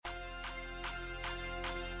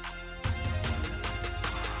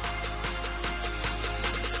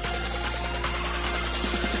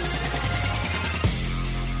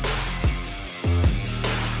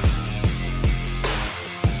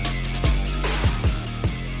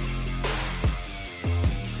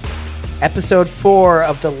Episode 4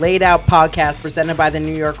 of the Lade Out podcast presented by the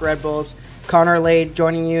New York Red Bulls. Connor Lade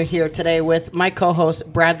joining you here today with my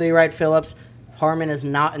co-host Bradley Wright Phillips. Harmon is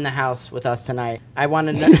not in the house with us tonight. I want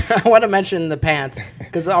to mention the pants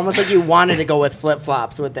because it's almost like you wanted to go with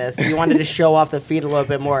flip-flops with this. You wanted to show off the feet a little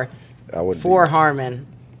bit more. For Harmon.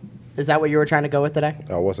 Is that what you were trying to go with today?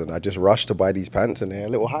 I wasn't. I just rushed to buy these pants and they're a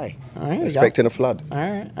little high. All right, expecting a flood. All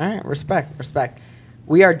right. Respect.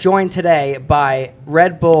 We are joined today by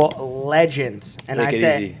Red Bull legends. And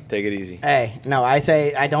Take it easy. Hey, no, I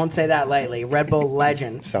don't say that lightly. Red Bull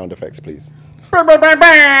legend. Sound effects, please. Michele.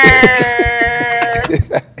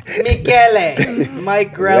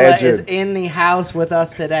 Mike Grella is in the house with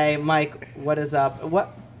us today. Mike, what is up?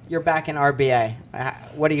 You're back in RBA.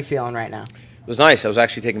 What are you feeling right now? It was nice. I was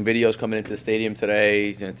actually taking videos coming into the stadium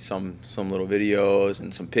today, some little videos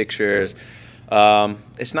and some pictures.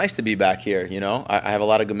 It's nice to be back here, you know. I have a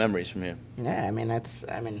lot of good memories from here. Yeah,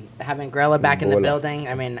 having Grella back in the building,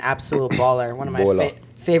 absolute baller. One of my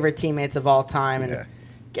favorite teammates of all time, and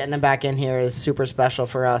getting him back in here is super special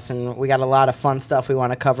for us, and we got a lot of fun stuff we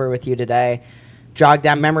want to cover with you today. Jog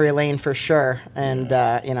down memory lane for sure, and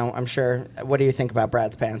I'm sure. What do you think about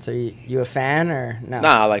Brad's pants? Are you a fan or no?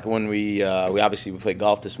 Nah, like when we obviously played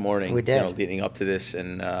golf this morning. We did. Leading up to this,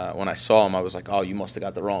 and when I saw him, I was like, "Oh, you must have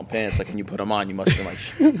got the wrong pants." Like when you put them on, you must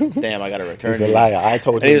have been like, "Damn, I got to return." He's a liar. I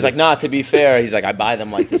told him. And he was like, "Nah, to be fair," he's like, "I buy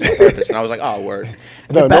them like this on purpose," and I was like, "Oh, word."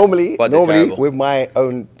 No, normally with my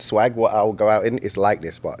own swag, what I'll go out in, it's like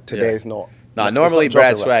this, but today it's not. No, normally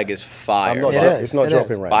Brad's swag is fire. It's not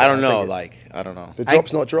dropping right. But I don't know. I don't know. The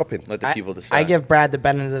drop's not dropping. Let the people decide. I give Brad the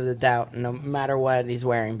benefit of the doubt, no matter what he's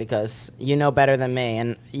wearing, because you know better than me.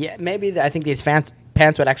 And I think these pants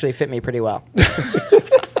would actually fit me pretty well.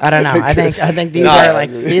 I don't know. I think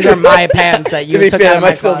these are my pants that you took out of my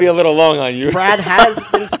might still be a little long on you. Brad has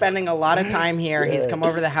been spending a lot of time here. He's come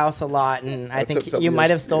over the house a lot, and I think you might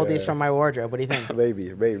have stole these from my wardrobe. What do you think?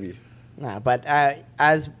 Maybe. No, but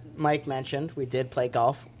as Mike mentioned, we did play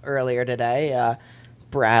golf earlier today.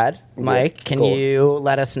 Brad, Mike, can you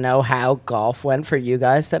let us know how golf went for you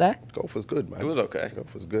guys today? Golf was good, man. It was okay.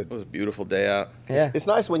 Golf was good. It was a beautiful day out. Yeah. It's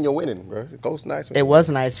nice when you're winning, bro. Golf's nice. It was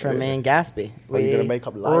nice for me and Gaspy. Are you going to make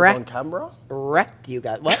up lies on camera? Wrecked you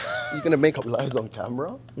guys. What? You going to make up lies on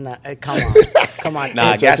camera? No, come on.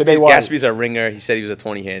 Nah, Gaspy's a ringer. He said he was a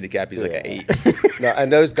 20 handicap. He's like an 8. No,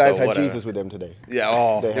 and those guys had Jesus with them today.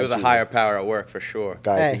 Yeah, it was a higher power at work for sure.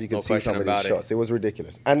 Guys, if you could see some of these shots, it was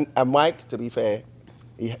ridiculous. And Mike, to be fair,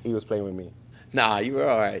 he was playing with me. Nah, you were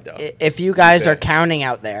all right, though. If you guys are counting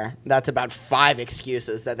out there, that's about 5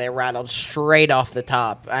 excuses that they rattled straight off the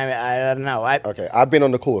top. I don't know. Okay, I've been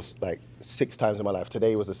on the course like 6 times in my life.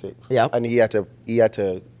 Today was the 6th. Yeah. And he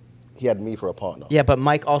had me for a partner. Yeah, but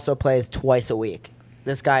Mike also plays twice a week.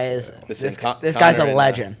 This guy is this guy's a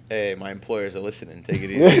legend. Hey, my employers are listening. Take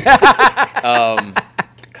it easy.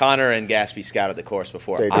 Connor and Gaspy scouted the course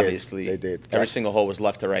before. Obviously, they did. Every single hole was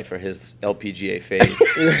left to right for his LPGA fade.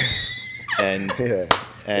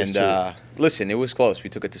 Listen, it was close. We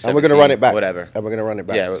took it to 17. And we're going to run it back. Whatever. And we're going to run it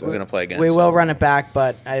back. Yeah, we're going to play again. We will run it back,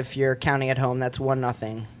 but if you're counting at home, that's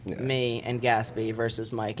 1-0. Yeah. Me and Gaspy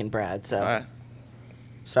versus Mike and Brad. So, all right.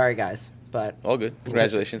 Sorry, guys. But all good.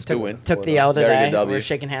 Congratulations. Good win. Took the L today. Very good W. We're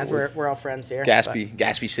shaking hands. We're all friends here.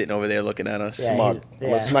 Gaspy sitting over there looking at us. Yeah, Smug. I'm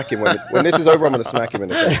going to smack him. When this is over, I'm going to smack him in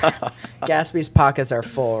the face. Gaspy's pockets are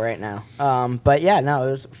full right now. But, yeah, no,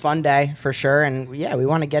 it was a fun day for sure. And, yeah, we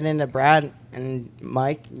want to get into Brad and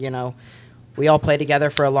Mike. You know, we all played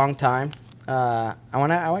together for a long time. I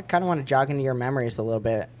kind of want to jog into your memories a little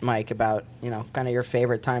bit, Mike, about, kind of your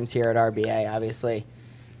favorite times here at RBA, obviously.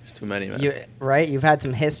 There's too many, man. Right? You've had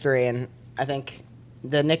some history, and I think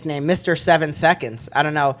the nickname Mr. 7 Seconds, I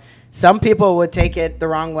don't know. Some people would take it the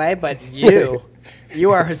wrong way, but you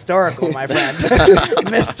are historical, my friend.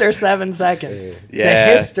 Mr. 7 Seconds. Yeah.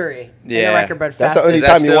 The history in the record, but that's the only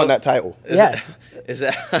time you won that title. Yes. Is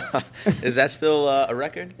that still a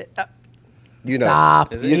record? Stop. You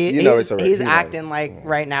know it's a record. He's acting like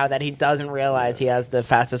right now that he doesn't realize he has the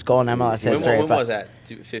fastest goal in MLS history. When was that?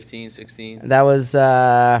 15, 16? That was,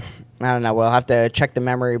 I don't know. We'll have to check the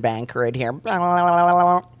memory bank right here.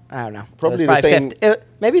 I don't know. Probably the same.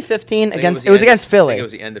 Maybe 15 against. It was against Philly. I think it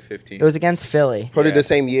was the end of 15. It was against Philly. Probably the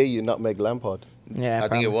same year you nutmeg Lampard. Yeah, I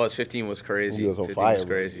think it was. 15 was crazy. He was on fire. Was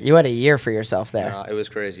crazy. You had a year for yourself there. It was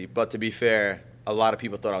crazy. But to be fair, a lot of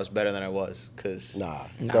people thought I was better than I was. Because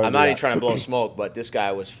I'm not even trying to blow smoke, but this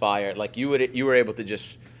guy was fire. Like you were able to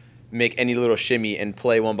just make any little shimmy and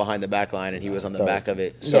play one behind the back line, and he was on the back of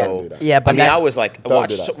it. So but I was like,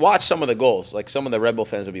 watch some of the goals. Like some of the Red Bull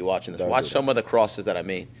fans will be watching this. Watch some of the crosses that I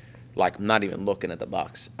made. like I'm not even looking at the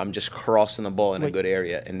box. I'm just crossing the ball in a good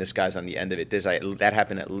area, and this guy's on the end of it. That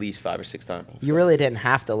happened at least 5 or 6 times. You really didn't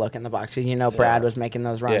have to look in the box. You know, Brad was making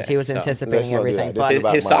those runs. He was anticipating everything.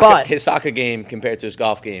 His soccer game compared to his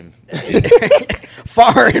golf game,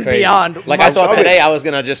 far and beyond. Like I thought today I was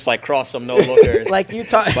gonna just like cross some no lookers. Like you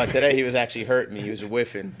talk, but today he was actually hurting me. He was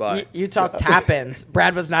whiffing. But you talk tap-ins.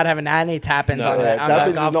 Brad was not having any tap-ins on the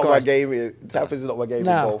golf course. Tap-ins is not my game in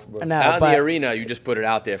golf. Bro. No, out in the arena, you just put it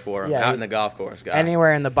out there for him. Out in the golf course, guy.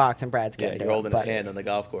 Anywhere in the box, and Brad's good. You're holding his hand on the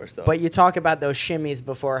golf course, though. But you talk about those shimmies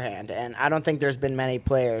beforehand, and I don't think there's been many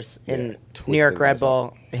players in New York Red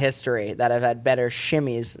Bull history that have had better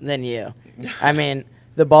shimmies than you. I mean,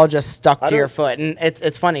 the ball just stuck to your foot, and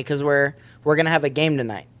it's funny because we're gonna have a game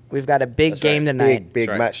tonight. We've got a big game tonight. Big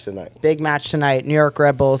match tonight. Big match tonight. New York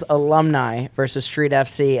Red Bulls alumni versus Street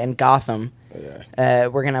FC and Gotham. We're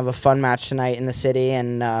going to have a fun match tonight in the city,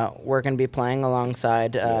 and we're going to be playing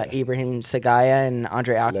alongside Ibrahim Sagaya and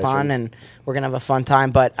Andre Akpan, and we're going to have a fun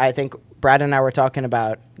time. But I think Brad and I were talking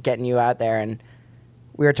about getting you out there, and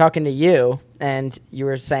we were talking to you, and you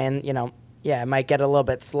were saying, you know, it might get a little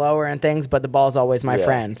bit slower and things, but the ball's always my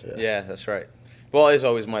friend. Yeah, that's right. Ball is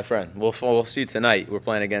always my friend. We'll see tonight. We're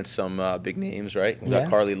playing against some big names, right? We got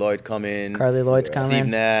Carly Lloyd coming. Steve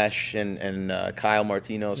Nash and Kyle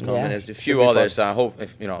Martino's coming. There's a few others. I hope,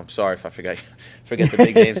 I'm sorry if I forget the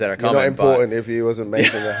big names that are coming. Not important if he wasn't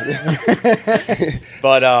mentioned that.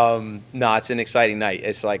 But no, it's an exciting night.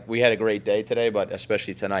 It's like we had a great day today, but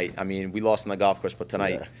especially tonight. I mean, we lost on the golf course, but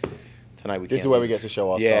tonight. Tonight this is where we get to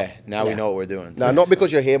show our stuff. Now we know what we're doing. Now, not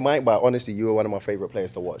because you're here, Mike, but honestly, you are one of my favorite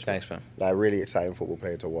players to watch. Thanks, man. Like, really exciting football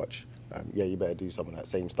player to watch. You better do some of that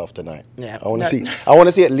same stuff tonight. Yeah, I want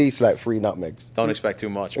to see at least like 3 nutmegs. Don't expect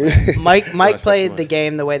too much. Mike played the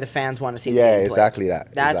game the way the fans want to see. Yeah, exactly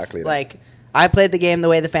that. That's like. I played the game the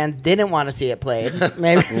way the fans didn't want to see it played,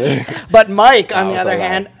 maybe. But Mike, on the other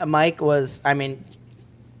hand, Mike was. I mean,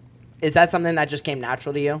 is that something that just came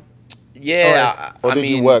natural to you? Yeah, or did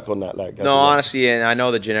you work on that? Like, no, honestly, and I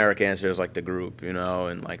know the generic answer is like the group,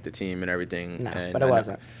 and like the team and everything. No, but it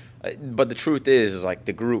wasn't. But the truth is like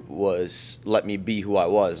the group was let me be who I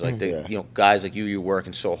was. Like guys like you were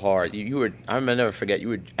working so hard. You were. I'll never forget. You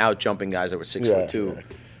were out jumping guys that were 6'2",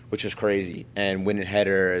 which was crazy, and winning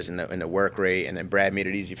headers and the work rate. And then Brad made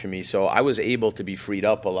it easy for me, so I was able to be freed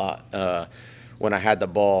up a lot when I had the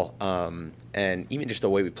ball. And even just the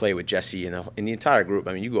way we play with Jesse and the entire group.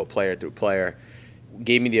 I mean, you go player through player.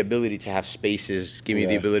 Gave me the ability to have spaces. Gave me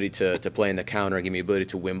the ability to play in the counter. Gave me the ability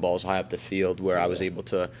to win balls high up the field where I was able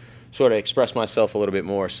to sort of express myself a little bit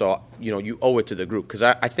more. So, you owe it to the group. Because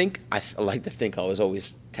I like to think I was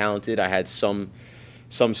always talented. I had some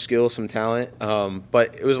skill, some talent.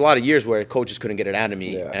 But it was a lot of years where coaches couldn't get it out of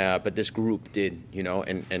me. But this group did,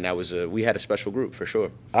 and that was we had a special group for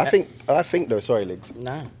sure. I think though, sorry, Liggs.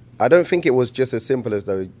 No. I don't think it was just as simple as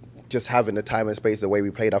though just having the time and space the way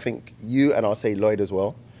we played. I think you and I'll say Lloyd as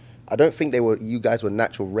well. I don't think you guys were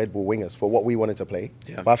natural Red Bull wingers for what we wanted to play.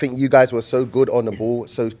 Yeah. But I think you guys were so good on the ball,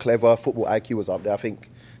 so clever, football IQ was up there. I think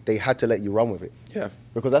they had to let you run with it. Yeah.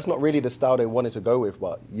 Because that's not really the style they wanted to go with,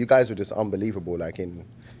 but you guys were just unbelievable. Like in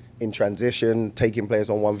transition, taking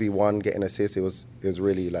players on 1v1, getting assists, it was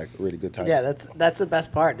really good time. Yeah, that's the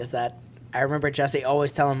best part is that I remember Jesse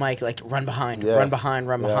always telling Mike, like, run behind.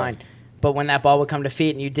 But when that ball would come to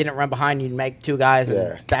feet and you didn't run behind, you'd make 2 guys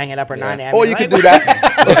and bang it up or 90. Or you could do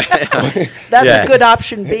that. That's a good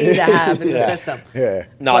option B to have in the system. Yeah.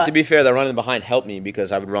 No, to be fair, the running behind helped me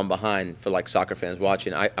because I would run behind for like soccer fans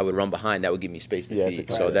watching. I would run behind. That would give me space to feed.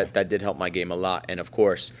 So that did help my game a lot. And, of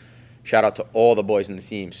course, shout out to all the boys in the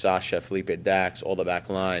team, Sasha, Felipe, Dax, all the back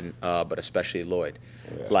line, but especially Lloyd.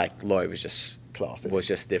 Yeah. Like, Lloyd was just classic. Was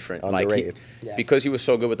just different. Underrated. Like because he was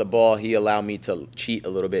so good with the ball, he allowed me to cheat a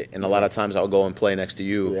little bit. And a lot of times I would go and play next to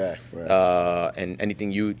you. And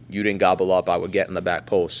anything you didn't gobble up, I would get in the back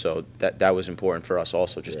post. So that was important for us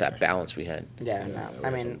also, just that balance we had. I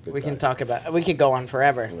mean, we can talk about, we could go on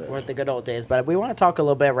forever. We're at the good old days. But we want to talk a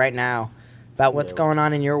little bit right now about what's going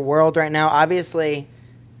on in your world right now. Obviously,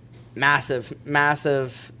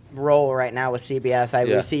 massive role right now with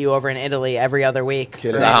CBS. We see you over in Italy every other week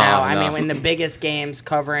now. I mean, in the biggest games,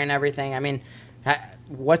 covering everything. I mean,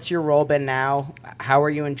 what's your role been now? How are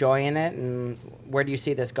you enjoying it, and where do you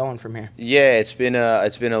see this going from here? Yeah, it's been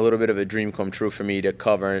a little bit of a dream come true for me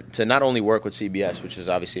to not only work with CBS, which is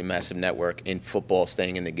obviously a massive network in football,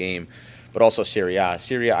 staying in the game, but also Serie A.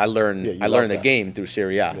 I learned the game through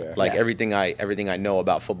Serie A. Yeah. Everything I know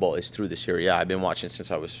about football is through the Serie A. I've been watching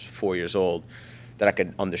since I was 4 years old, that I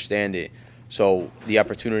could understand it. So the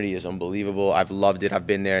opportunity is unbelievable. I've loved it. I've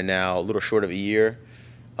been there now a little short of a year.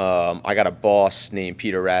 I got a boss named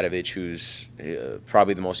Peter Radovich, who's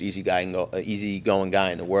probably the most easygoing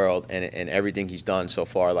guy in the world, and everything he's done so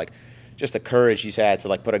far, like just the courage he's had to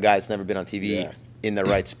like put a guy that's never been on TV in the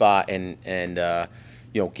right spot, and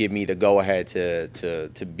you know, give me the go ahead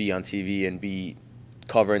to be on TV and be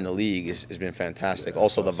covering the league has been fantastic.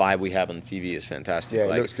 Also, the vibe we have on the TV is fantastic. Yeah,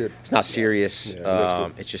 like, it looks good. It's not serious.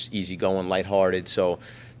 It's just easygoing, lighthearted. So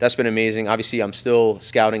that's been amazing. Obviously, I'm still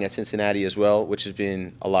scouting at Cincinnati as well, which has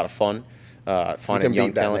been a lot of fun. Finding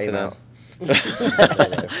young talent for them.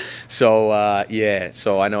 So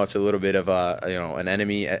so I know it's a little bit of an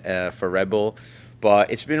enemy for Red Bull,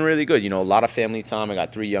 but it's been really good. You know, a lot of family time. I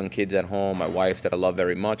got 3 young kids at home, my wife that I love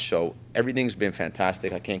very much. So everything's been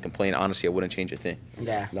fantastic. I can't complain. Honestly, I wouldn't change a thing.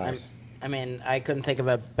 Yeah, nice. I mean, I couldn't think of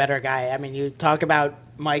a better guy. I mean, you talk about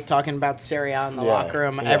Mike talking about Serie A in the locker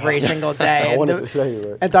room every single day. I wanted to say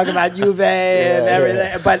it. And talking about Juve and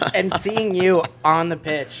everything. And seeing you on the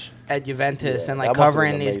pitch at Juventus and like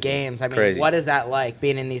covering these games. I mean, what is that like,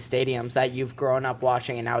 being in these stadiums that you've grown up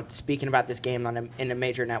watching and now speaking about this game in a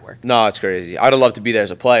major network? No, it's crazy. I'd have loved to be there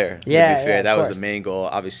as a player. Yeah, to be fair. That was the main goal.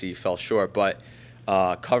 Obviously, fell short, but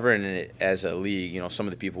covering it as a league, you know, some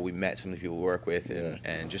of the people we met, some of the people we work with,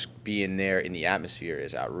 and just being there in the atmosphere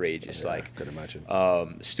is outrageous. Yeah, like, I could imagine.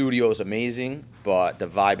 The studio is amazing, but the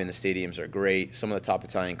vibe in the stadiums are great. Some of the top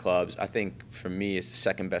Italian clubs, I think for me, it's the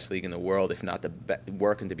second best league in the world, if not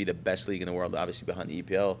working to be the best league in the world, obviously behind the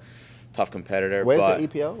EPL. Tough competitor. Where's the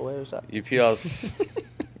EPL? Where is that? EPL's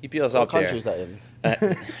what up there. country is that in?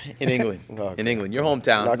 In England. Okay. In England. Your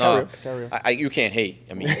hometown. Carry on. You can't hate.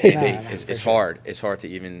 I mean, it's hard. It's hard to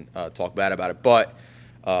even talk bad about it. But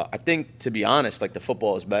I think, to be honest, like, the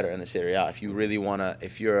football is better in the Serie A. If you really want to,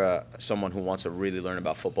 if you're someone who wants to really learn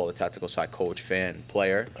about football, the tactical side, coach, fan,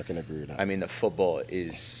 player. I can agree with that. I mean, the football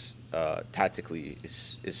is tactically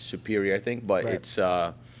is superior, I think, but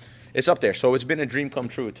it's up there. So it's been a dream come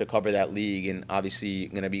true to cover that league, and obviously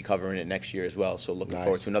going to be covering it next year as well. So looking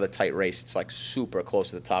forward to another tight race. It's like super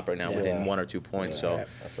close to the top right now, within 1 or 2 points. So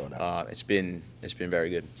I saw that. it's been very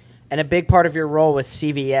good. And a big part of your role with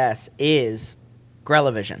CVS is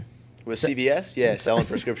Grella Vision. With CVS, yeah, selling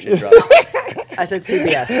prescription drugs. I said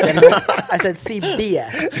CBS. I said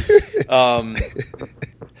CBS.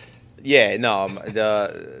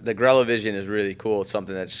 The Grella Vision is really cool. It's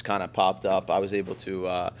something that just kind of popped up. I was able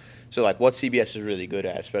to so like what CBS is really good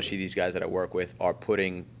at, especially these guys that I work with, are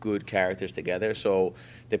putting good characters together. So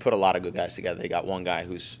they put a lot of good guys together. They got one guy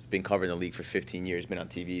who's been covering the league for 15 years, been on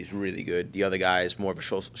TV, he's really good. The other guy is more of a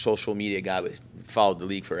social media guy, but followed the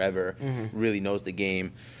league forever, really knows the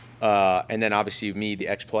game. And then obviously me, the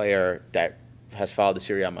ex-player that has followed the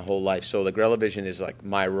Serie A my whole life. So the Grella Vision is like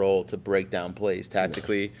my role to break down plays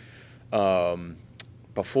tactically.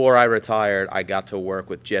 Before I retired, I got to work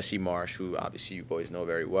with Jesse Marsh, who obviously you boys know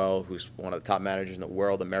very well, who's one of the top managers in the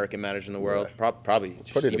world, American managers in the world, probably,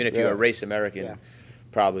 just, even if you erase American,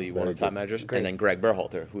 probably one of the top managers. Great. And then Greg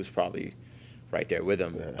Berhalter, who's probably right there with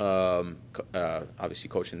him, obviously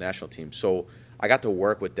coaching the national team. So I got to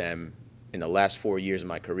work with them in the last 4 years of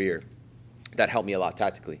my career. That helped me a lot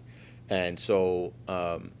tactically. And so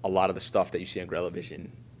a lot of the stuff that you see on Grella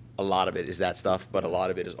Vision, a lot of it is that stuff, but a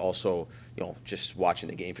lot of it is also, you know, just watching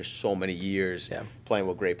the game for so many years, playing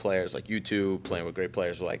with great players like you two, playing with great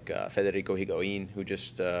players like Federico Higuain, who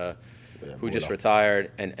just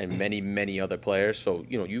retired, and many other players. So,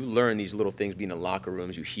 you know, you learn these little things being in locker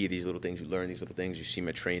rooms. You hear these little things. You learn these little things. You see them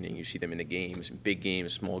at training. You see them in the games, in big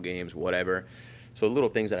games, small games, whatever. So little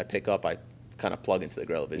things that I pick up, I kind of plug into the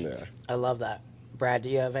Grella Vision. Yeah. I love that. Brad, do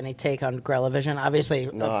you have any take on Grella Vision? Obviously,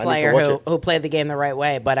 a player who played the game the right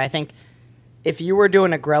way, but I think if you were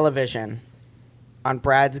doing a Grella Vision on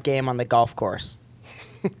Brad's game on the golf course,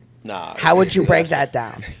 how would you break that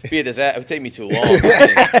down? It would take me too long.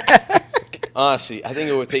 I Honestly, I think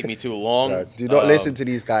it would take me too long. No, do not listen to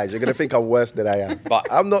these guys. You're going to think I'm worse than I am. But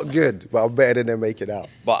I'm not good, but I'm better than them making out.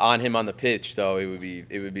 But on him on the pitch, though, it would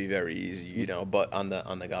be very easy, you know. But on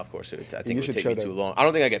the golf course, I think it would take me too long. I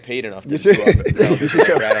don't think I get paid enough to do it. You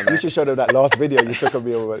should show them that last video you took of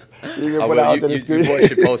me. You can put it out on the screen. You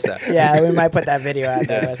should post that. Yeah, we might put that video out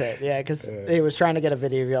there with it. Yeah, because he was trying to get a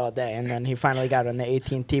video of you all day, and then he finally got on the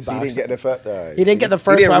 18th tee box. So he didn't get the first. He didn't get the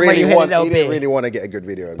first one where you hit it OB. He didn't really want to get a good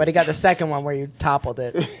video. But he got the second one where you toppled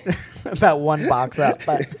it about one box up.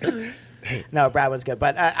 But no, Brad was good.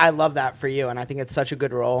 But I love that for you, and I think it's such a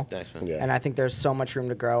good role. Thanks, man. Yeah. And I think there's so much room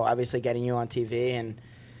to grow. Obviously, getting you on TV and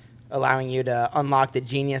allowing you to unlock the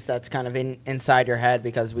genius that's kind of inside your head,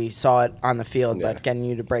 because we saw it on the field, but getting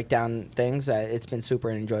you to break down things, it's been super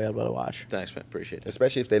enjoyable to watch. Thanks, man. Appreciate it.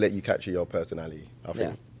 Especially if they let you capture your personality. I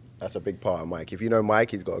think That's a big part of Mike. If you know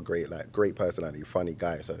Mike, he's got a great personality, funny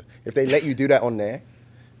guy. So if they let you do that on there,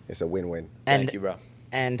 it's a win-win. Thank you, bro.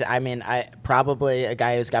 And I mean, I probably a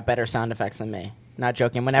guy who's got better sound effects than me. Not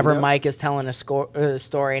joking. Whenever Mike is telling a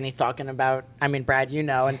story and he's talking about, I mean, Brad, you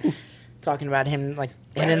know, and talking about him like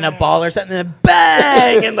hitting a ball or something, and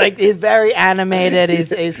bang, and like he's very animated.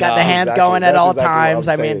 He's got the hands going at all times.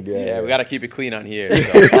 I mean, we got to keep it clean on here.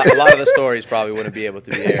 So a lot of the stories probably wouldn't be able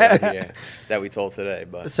to be aired here that we told today.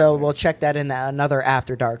 But so we'll check that in another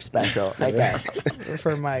After Dark special, I guess,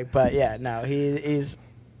 for Mike. But yeah, no, he's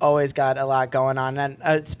always got a lot going on.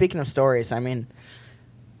 And speaking of stories, I mean,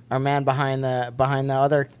 our man behind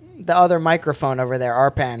the other microphone over there,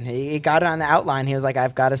 Arpan, he got it on the outline. He was like,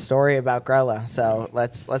 "I've got a story about Grella, so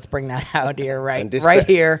let's bring that out here right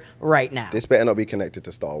now." This better not be connected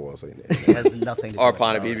to Star Wars. It has nothing to do with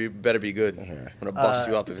Star Wars. Arpan, better be good. I'm gonna bust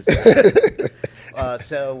you up if it's.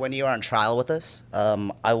 So when you were on trial with us,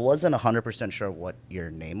 I wasn't 100% sure what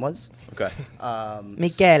your name was. Okay.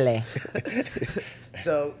 Michele.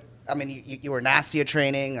 So, I mean, you were nasty at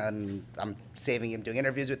training, and I'm saving him doing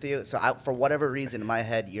interviews with you. So, for whatever reason, in my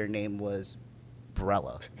head, your name was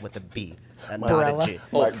Brella with a B and not a G.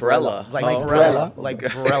 Oh, Brella. Like Brella. Like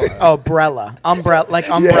Brella. Oh, Brella. Umbrella, like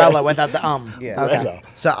umbrella without the Yeah. Okay.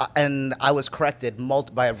 So, and I was corrected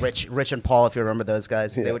by Rich and Paul, if you remember those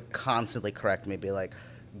guys. They would constantly correct me, be like,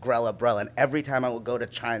 Grella, Brella. And every time I would go to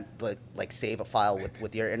try and like save a file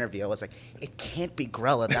with your interview, I was like, it can't be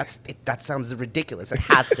Grella. That sounds ridiculous. It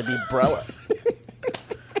has to be Brella.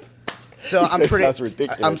 So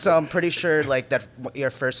I'm pretty sure like that your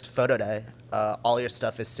first photo day, all your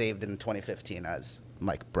stuff is saved in 2015 as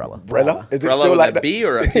Mike Grella. Brella? Is it Brella still with like a B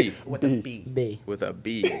or a P? With a B. B. With a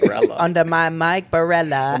B. Brella. Under my Mike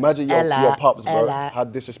Barella. Imagine your pops, bro. Ella. How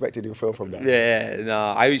disrespected you feel from that. Yeah, no,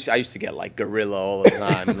 I used to get like Gorilla all the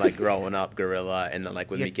time, like growing up, Gorilla, and then like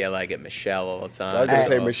with Michele, I get Michelle all the time. I was gonna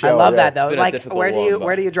say Michelle. I love that though. It's been a Like, difficult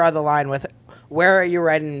where do you draw the line with? Where are you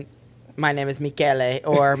writing? My name is Michele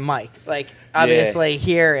or Mike. Like, obviously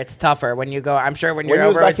here it's tougher when you go. I'm sure when you're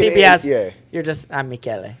over at CBS, you're just I'm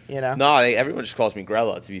Michele. You know. No, everyone just calls me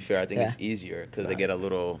Grella. To be fair, I think it's easier because they get a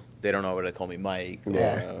little. They don't know whether to call me Mike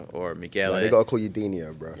or Michele. They gotta call you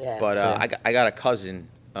Dino, bro. Yeah, but I got a cousin.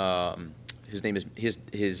 His name is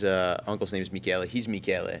his uncle's name is Michele. He's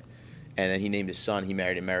Michele, and then he named his son. He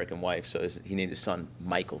married an American wife, so he named his son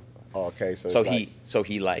Michael. Oh, okay, so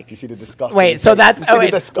he like. You see the disgust. Wait, so that's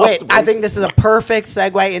wait. I think this is a perfect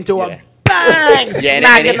segue into a bang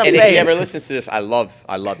smack in the face. And if he ever listens to this, I love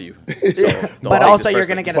you. So but also, you're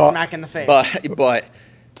gonna get a smack in the face. But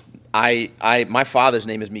my father's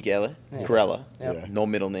name is Michele Grella. Yep. No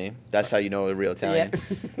middle name. That's how you know the real Italian.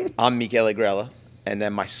 Yeah. I'm Michele Grella, and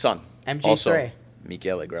then my son MG3. also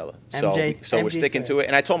Michele Grella. So we're sticking to it.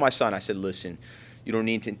 And I told my son, I said, listen. You don't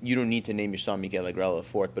need to name your son Michele Grella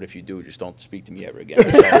IV, but if you do, just don't speak to me ever again.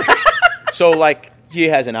 So like he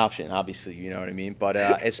has an option, obviously, you know what I mean. But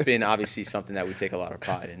it's been obviously something that we take a lot of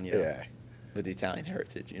pride in, you know, with the Italian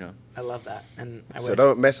heritage, you know. I love that, and so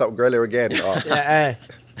don't mess up Grella again. Oh. Yeah,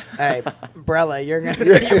 hey, Brella,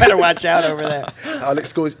 you better watch out over there. I'll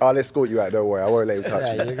escort you out. Don't worry, I won't let him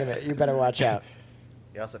touch you. You better watch out.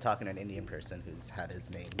 You're also talking to an Indian person who's had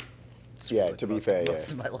his name. Yeah, to be fair,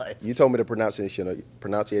 most of my life. You told me the pronunciation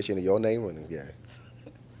of your name, and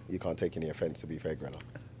you can't take any offense, to be fair, Grella.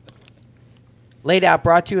 Lade Out,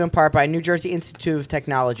 brought to you in part by New Jersey Institute of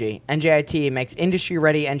Technology. NJIT makes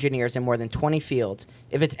industry-ready engineers in more than 20 fields.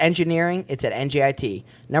 If it's engineering, it's at NJIT,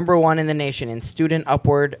 #1 in the nation in student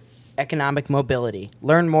upward economic mobility.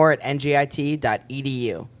 Learn more at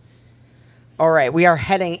njit.edu. All right, we are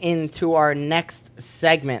heading into our next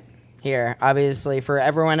segment here. Obviously, for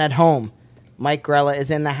everyone at home, Mike Grella is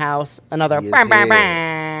in the house. Another Mike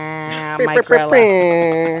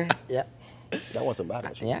Grella. Yep. That wasn't bad,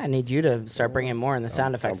 actually. Yeah, I need you to start bringing more in the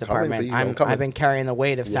sound effects department. I've been carrying the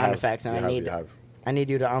weight of sound effects, and I need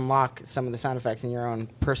you to unlock some of the sound effects in your own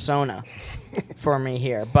persona for me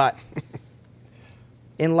here. But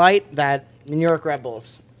in light that the New York Red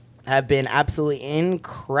Bulls have been absolutely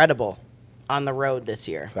incredible on the road this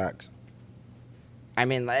year. Facts. I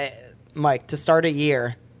mean, Mike, to start a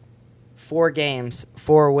year, 4 games,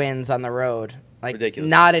 4 wins on the road. Like, ridiculous.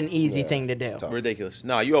 Not an easy thing to do. Ridiculous.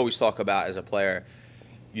 No, you always talk about, as a player,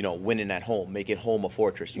 you know, winning at home, make it home a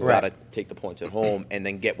fortress. You got to take the points at home and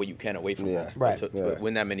then get what you can away from home. Right. To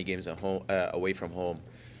win that many games at home, away from home,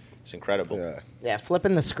 it's incredible. Yeah,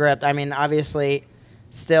 flipping the script. I mean, obviously,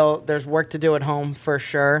 still there's work to do at home for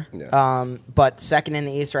sure. Yeah. But second in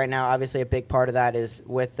the East right now, obviously a big part of that is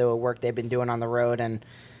with the work they've been doing on the road. And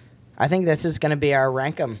I think this is going to be our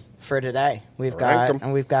rank 'em for today. We've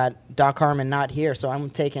got Doc Harmon not here, so I'm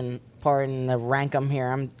taking part in the rank 'em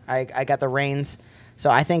here. I got the reins, so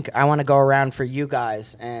I think I want to go around for you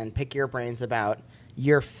guys and pick your brains about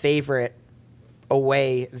your favorite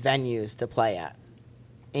away venues to play at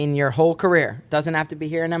in your whole career. Doesn't have to be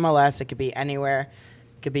here in MLS. It could be anywhere.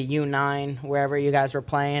 It could be U9, wherever you guys were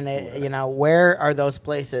playing. Where are those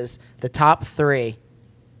places? The top 3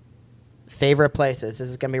 favorite places. This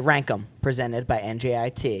is going to be Rank 'em, presented by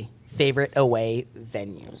NJIT. Favorite away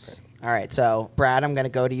venues. Okay. All right, so Brad, I'm going to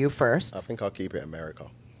go to you first. I think I'll keep it America.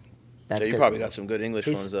 That's you probably got some good English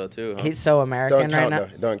ones though too. Huh? He's so American right now.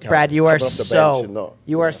 Don't count. Brad, you are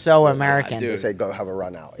so American. They say go have a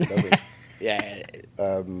run out. Yeah.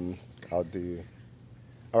 I'll do.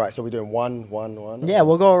 All right, so we're doing 1-1-1. Yeah,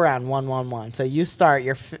 we'll go around 1-1-1. So you start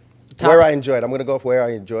your where I enjoyed. I'm gonna go for where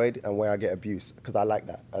I enjoyed and where I get abuse because I like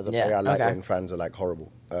that as a player. I like when fans are like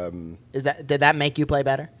horrible. Did that make you play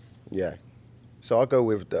better? Yeah. So I'll go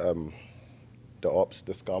with the Ops,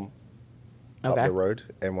 the Scum, up the road,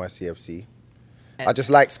 NYCFC. I just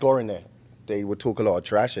like scoring there. They would talk a lot of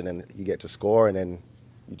trash, and then you get to score, and then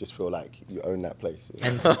you just feel like you own that place.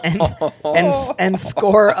 And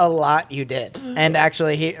score a lot. You did. And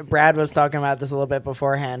actually, Brad was talking about this a little bit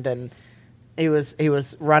beforehand, and he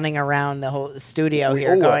was running around the whole studio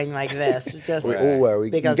going like this. Just we all were.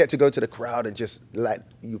 You get to go to the crowd and just like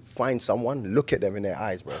you find someone, look at them in their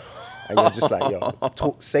eyes, bro. And you're just like,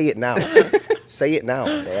 yo, say it now. Say it now,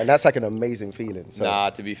 bro. And that's like an amazing feeling. So. Nah,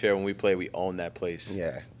 to be fair, when we play, we own that place.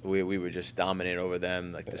 Yeah. We were just dominant over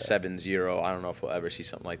them, like the 7-0. I don't know if we'll ever see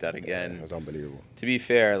something like that again. Yeah, it was unbelievable. To be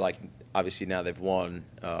fair, like, obviously now they've won.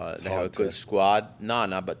 They have a good squad.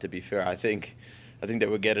 But to be fair, I think they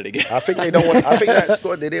would get it again. I think they don't want. I think that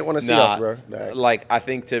squad they didn't want to see us, bro. Like I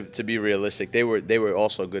think to be realistic, they were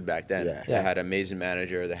also good back then. Yeah. They had an amazing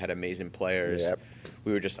manager. They had amazing players. Yep.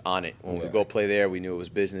 We were just on it. When we go play there, we knew it was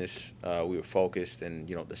business. We were focused, and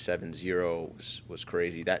the 7-0 was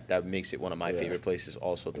crazy. That makes it one of my favorite places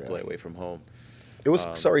also to play away from home. It was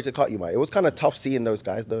sorry to cut you, Mike. It was kind of tough seeing those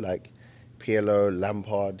guys though, like Pirlo,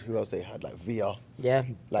 Lampard. Who else they had? Like Villa. Yeah.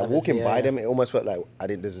 Like walking by them, it almost felt like I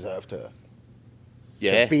didn't deserve to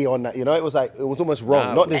be on that. It was like it was almost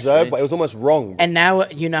wrong. Not deserved, but it was almost wrong. And now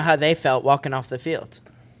you know how they felt walking off the field.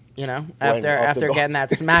 After getting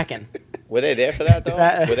that smacking. Were they there for that though?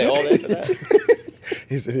 Were they all there for that?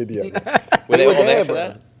 He's an idiot. Were they all there for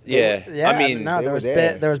that? Yeah. I mean, no,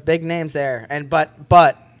 there was big names there, and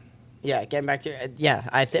but yeah, getting back to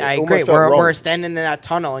I agree. We're standing in that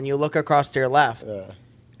tunnel, and you look across to your left,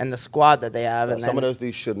 and the squad that they have, and some of those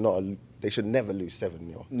dudes should never lose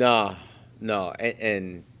 7-0. No,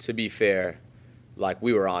 and to be fair, like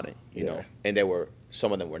we were on it, you know, and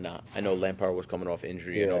some of them were not. I know Lampard was coming off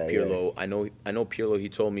injury. Pirlo. I know Pirlo. He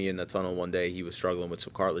told me in the tunnel one day he was struggling with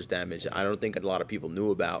some cartilage damage. I don't think a lot of people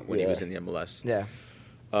knew about when he was in the MLS. Yeah.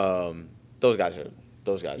 Those guys are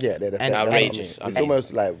they're outrageous. It's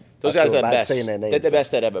almost like those guys are the best. Saying their names, they're the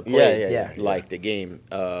best that ever played. Yeah. The game.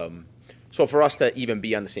 So for us to even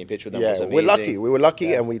be on the same pitch with them was amazing. We're lucky. We were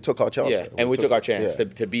lucky, and we took our chance. Yeah, and we took our chance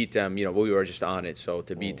to beat them. We were just on it. So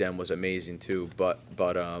to beat them was amazing too. But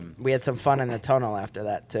we had some fun in the tunnel after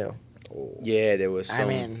that too. Yeah, there was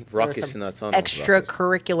some ruckus in the tunnel.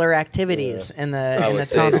 Extracurricular activities in the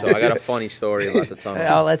tunnel. So I got a funny story about the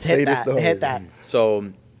tunnel. Let's hit that. Hit that. So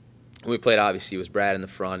we played. Obviously, it was Brad in the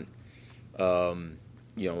front. In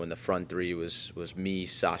the front three was me,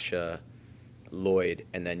 Sasha, Lloyd,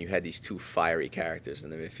 and then you had these two fiery characters in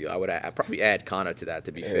the midfield. I'd probably add Connor to that.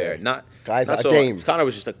 To be fair, not game. Connor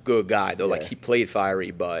was just a good guy though. Like he played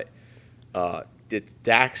fiery, but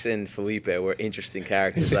Dax and Felipe were interesting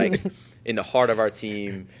characters. Like in the heart of our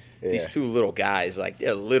team, these two little guys, like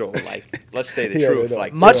they're little, like let's say the truth,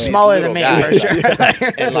 like much smaller than me for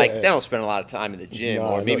sure. And like they don't spend a lot of time in the gym,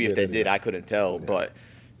 or maybe if they did, I couldn't tell, but.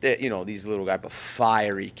 These little guys, but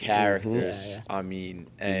fiery characters. I mean,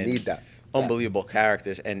 and you need that. Unbelievable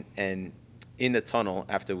characters. And in the tunnel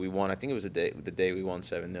after we won, I think it was the day we won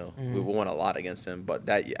 7-0. We won a lot against them, but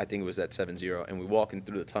I think it was that 7-0. And we walking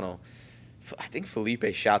through the tunnel. I think Felipe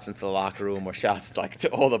shouts into the locker room or shouts like to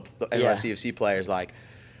all the NYCFC players like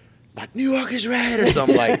New York is red or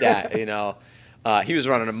something like that. He was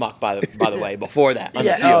running amok, by the way, before that on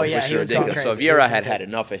the field, which is ridiculous. So Vieira had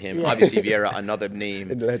enough of him. Obviously, Vieira, another name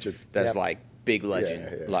that's like big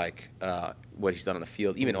legend, like what he's done on the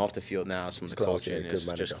field, even off the field now. Some of the coaching is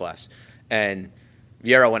just class. And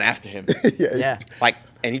Vieira went after him.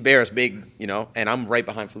 And he bears big, you know, and I'm right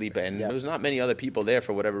behind Felipe. And there was not many other people there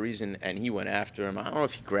for whatever reason, and he went after him. I don't know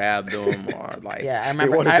if he grabbed him or, like... Yeah, I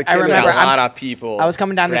remember. I remember a lot of people. I was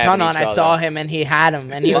coming down the tunnel, and I saw him, and he had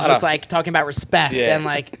him, and he was just, like, talking about respect. And,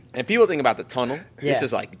 like... And people think about the tunnel. This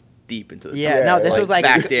is, like... deep into the tunnel. Yeah, no, this was like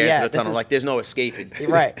back there into the tunnel. Like there's no escaping.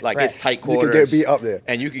 Right. Like it's tight quarters. You can get beat up there.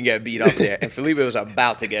 And you can get beat up there. And Felipe was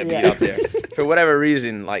about to get beat up there. For whatever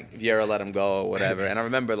reason, like Vieira let him go or whatever. And I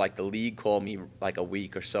remember like the league called me like a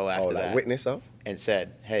week or so after that. Witness of? And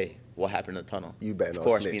said, hey, what happened in the tunnel? You better not Of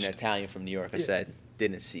course, snitched. being an Italian from New York, I said,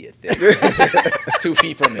 didn't see it. It was 2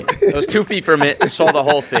 feet from me. It was 2 feet from it. Saw the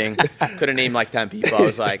whole thing. Could have named like 10 people. I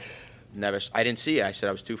was like, I didn't see it. I said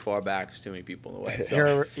I was too far back. There's too many people in the way.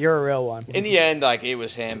 So. You're a real one. In the end, like it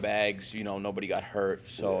was handbags. You know, nobody got hurt,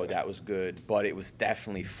 so that was good. But it was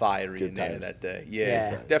definitely fiery in there that day.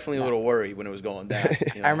 Yeah. Definitely a little worried when it was going down.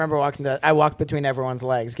 You know? I remember I walked between everyone's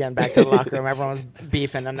legs, getting back to the locker room. Everyone was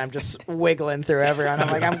beefing, and I'm just wiggling through everyone. I'm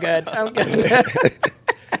like, I'm good. I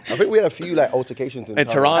think we had a few like altercations in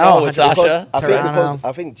Toronto with Sasha.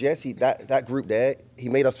 I think Jesse, that group there, he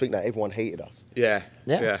made us think that everyone hated us. Yeah.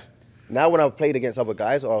 Now when I've played against other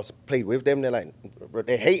guys or I played with them, they're like,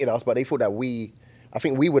 they hated us, but they thought that I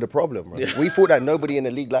think we were the problem, right? Yeah. We thought that nobody in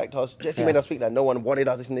the league liked us. Jesse made us think that no one wanted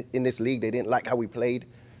us in this league. They didn't like how we played.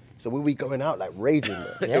 So we were going out like raging,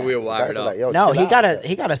 man. Yeah. We were wired up. Like, no, he got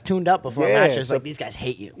us tuned up before matches. So like these guys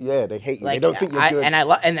hate you. Yeah, they hate you. Like, they don't think you're good.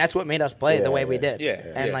 And that's what made us play the way we did. Yeah.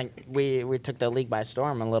 And like we took the league by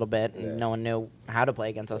storm a little bit. And no one knew how to play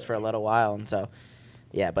against us for a little while, and so.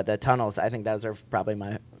 Yeah, but the tunnels, I think those are probably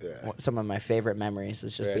some of my favorite memories.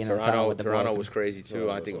 Is just being in the tunnel with the boys. Toronto was crazy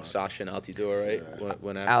too. I think it was Sasha and Altidore, right?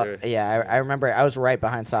 Went after. I remember I was right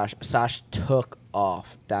behind Sasha. Sasha took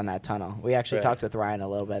off down that tunnel. We actually talked with Ryan a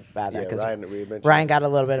little bit about that because Ryan got a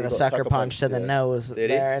little bit of a sucker punch to the nose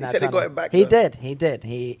there. He said he got it back. He did.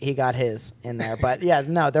 He got his in there. But yeah,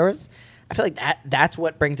 no, there was. I feel like that's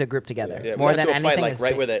what brings a group together more than anything. Like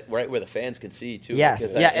right where the fans can see too.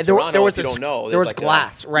 Yes, Toronto, there was there was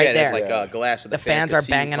glass right there. There's like glass. The fans are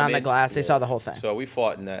banging on the glass. They saw the whole thing. So we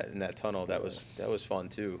fought in that tunnel. That was fun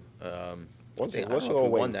too. I don't know if we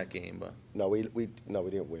won that game, but no, we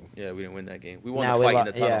didn't win. Yeah, we didn't win that game. We won the fight in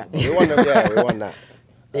the tunnel. We won that.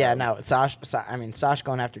 Yeah, no, Sash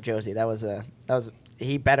going after Josie. That was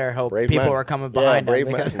he better hope brave people man. were coming behind him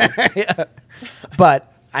because. But.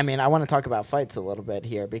 I mean, I want to talk about fights a little bit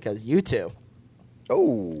here because you two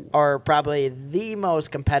are probably the most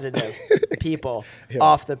competitive people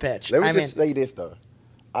off the pitch. Let me just say this, though.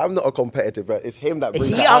 I'm not a competitor, but it's him that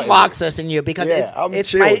brings He unlocks this in you because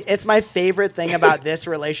it's my favorite thing about this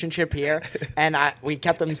relationship here. And we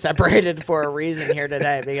kept them separated for a reason here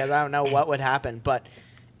today because I don't know what would happen. But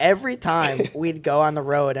every time we'd go on the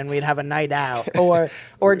road and we'd have a night out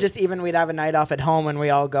or just even we'd have a night off at home and we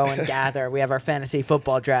all go and gather. We have our fantasy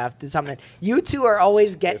football draft, do something. You two are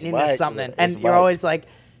always getting into something and you're always like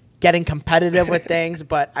getting competitive with things.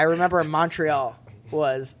 But I remember in Montreal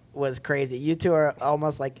was crazy. You two are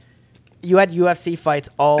almost like you had UFC fights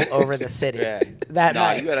all over the city. That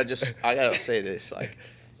night. I gotta say this, like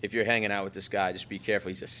if you're hanging out with this guy, just be careful.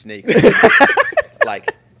 He's a snake.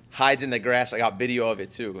 Like hides in the grass. I got video of it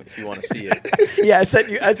too, if you want to see it. Yeah, I sent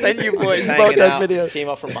you boys both those videos. Came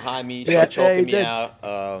up from behind me, started choking me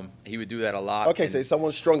out. He would do that a lot. Okay, so if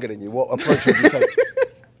someone's stronger than you, what approach would you take?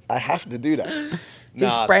 I have to do that.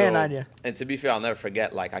 He's spraying on you. And to be fair, I'll never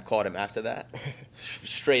forget, like, I caught him after that.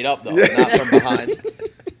 Straight up, though, not from behind.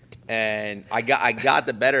 And I got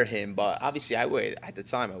the better of him, but obviously at the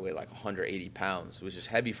time I weighed like 180 pounds, which is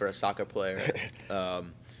heavy for a soccer player.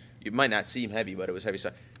 You might not seem heavy, but it was heavy.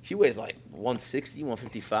 So he weighs like 160,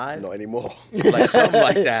 155. Not anymore. Like something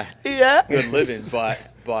like that. Yeah. Good living. But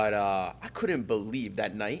I couldn't believe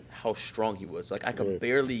that night how strong he was. Like I could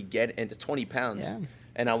barely get into 20 pounds. Yeah.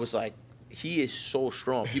 And I was like, he is so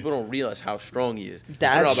strong. People don't realize how strong he is.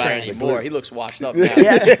 I don't know about it anymore. He looks washed up now.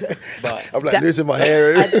 But I'm like losing my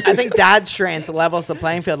hair. I think dad's strength levels the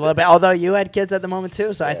playing field a little bit. Although you had kids at the moment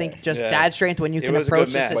too, so I think just dad's strength when you can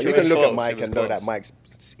approach the situation. But you can look at Mike and know that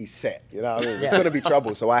he's set. You know what I mean? It's going to be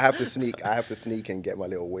trouble. So I have to sneak and get my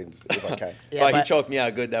little wins if I can. But he choked me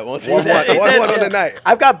out good that one. 1-1 on the night.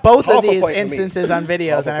 I've got both of these instances on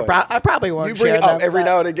videos, and I probably won't share them. You bring it up every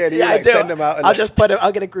now and again. You send them out.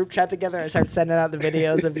 I'll get a group chat together and start sending out the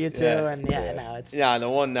videos of you two. And it's and the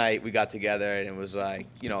one night we got together and it was like,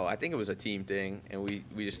 I think it was a team thing, and we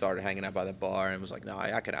just started hanging out by the bar and it was like, no,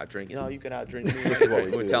 I could outdrink. You could outdrink me. This is what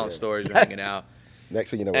we were telling stories, we're hanging out.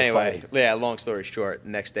 Next thing you know, anyway, long story short,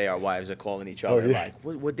 next day our wives are calling each other like,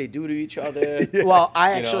 what'd they do to each other? Well,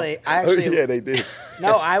 I actually yeah, they did.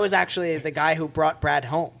 No, I was actually the guy who brought Brad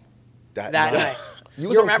home that night.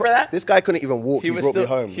 You remember that? This guy couldn't even walk. He brought me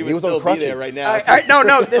home. He was still on crutches. be there right now.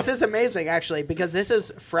 No, this is amazing actually because this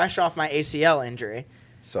is fresh off my ACL injury.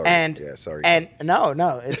 Sorry. Sorry. And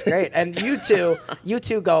no, it's great. And you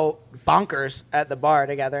two go bonkers at the bar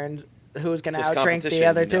together, and who's going to outdrink the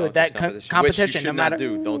other two? That competition, no matter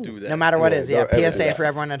don't do that. No matter what it is. Yeah, PSA for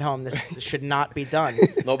everyone at home. This should not be done.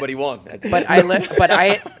 Nobody won. But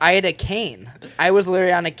I had a cane. I was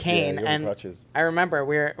literally on a cane, and crutches. I remember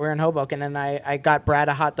we were in Hoboken, and I got Brad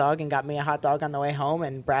a hot dog and got me a hot dog on the way home,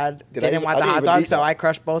 and Brad didn't want the hot dog, so I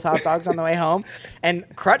crushed both hot dogs on the way home, and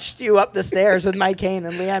crutched you up the stairs with my cane,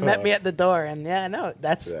 and Leanne met me at the door, and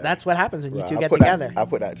that's what happens when you two get together. I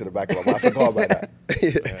put that to the back of my mind. I forgot about that.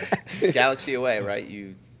 Galaxy away, right?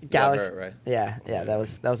 You Galaxy, her, right? Yeah, that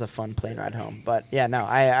was a fun plane ride home. But yeah, no,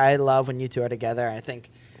 I love when you two are together. I think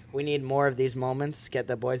we need more of these moments. Get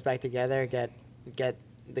the boys back together. Get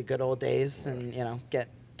the good old days, and get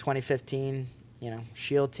 2015,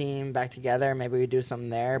 Shield team back together. Maybe we do something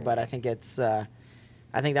there. But I think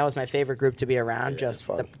I think that was my favorite group to be around. Just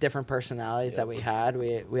the different personalities that we had.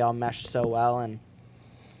 We all meshed so well, and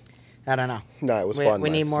I don't know. No, it was fun. We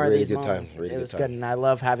need more of these moments. Really it was good, and I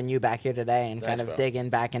love having you back here today and kind of digging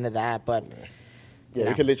back into that. But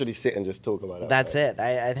we could literally sit and just talk about that. That's it.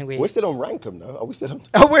 I think we're still on Rankum, though. Are we still on?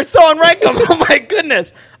 Oh, we're still on Rankum. Oh my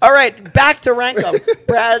goodness! All right, back to Rankum.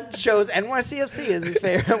 Brad shows NYCFC is his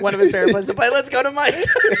favorite, one of his favorite places to play. Let's go to Mike.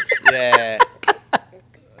 Yeah.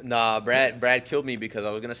 Nah, Brad killed me because I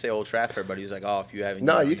was gonna say Old Trafford, but he was like, "Oh, if you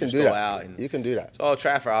haven't, you can do that. You can do that." So Old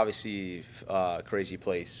Trafford, obviously, crazy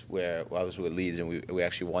place where I was with Leeds and we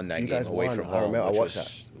actually won that game away from home. I remember, I watched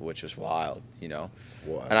that, which was wild,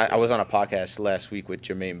 Wow. And I was on a podcast last week with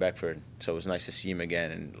Jermaine Beckford, so it was nice to see him again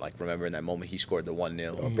and remember in that moment he scored the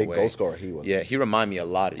 1-0. Big goal scorer he was. Yeah, he reminded me a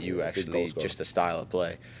lot of you actually, just the style of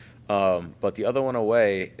play. But the other one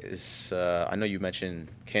away is I know you mentioned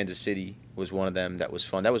Kansas City was one of them that was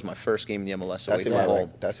fun. That was my first game in the MLS away from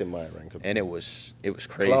home. That's in my rank. And it was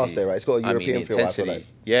crazy. Class there, right? It's got a European feel, I feel like.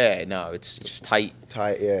 Yeah, no, it's just tight.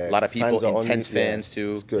 Tight, yeah. A lot of people, intense fans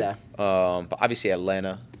too. It's good. Yeah. But obviously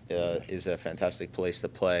Atlanta is a fantastic place to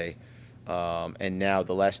play. And now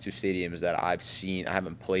the last two stadiums that I've seen, I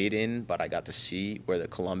haven't played in, but I got to see were the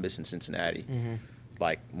Columbus and Cincinnati.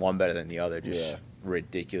 Mm-hmm. One better than the other. Just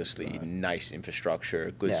ridiculously nice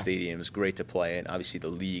infrastructure, good stadiums, great to play in. Obviously the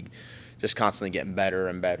league just constantly getting better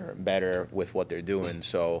and better and better with what they're doing.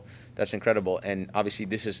 So that's incredible. And obviously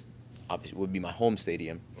this would be my home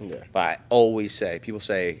stadium. Yeah. But I always say, people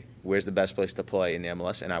say, where's the best place to play in the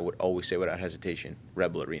MLS? And I would always say without hesitation,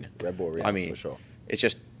 Red Bull Arena. Red Bull Arena, I mean, for sure. It's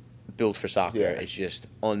just built for soccer. Yeah. It's just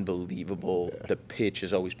unbelievable. Yeah. The pitch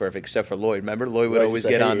is always perfect, except for Lloyd. Remember, Lloyd would always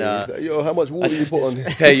get on. Yo, how much water you put on?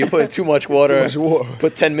 Hey, you put too much water. Too much water.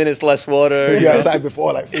 Put 10 minutes less water. Yeah, outside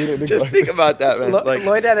before, just think about that, man.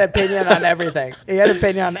 Lloyd had an opinion on everything. He had an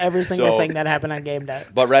opinion on every single thing that happened on game day.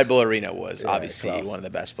 But Red Bull Arena was obviously one of the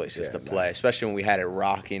best places to play, especially when we had it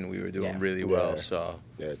rocking. We were doing really well. So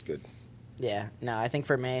it's good. Yeah, no, I think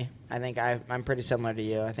for me, I'm pretty similar to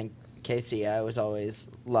you. I think KC, I was always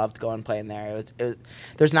loved going playing there. It was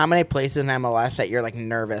there's not many places in MLS that you're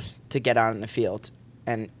nervous to get out in the field,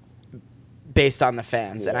 and based on the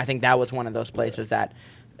fans. And I think that was one of those places that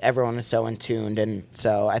everyone is so in tuned. And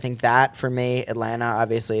so I think that for me, Atlanta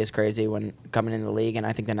obviously is crazy when coming in the league, and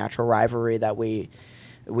I think the natural rivalry that we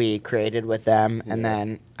created with them. And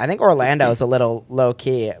then I think Orlando is a little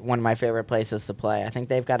low-key one of my favorite places to play. I think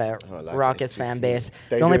they've got a raucous fan base.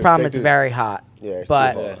 The only problem, it's very hot. Yeah, it's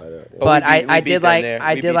but too hot. But I did like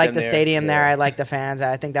the stadium there. I like the fans.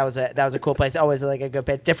 I think that was a cool place. Always a good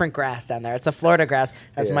pitch. Different grass down there. It's the Florida grass,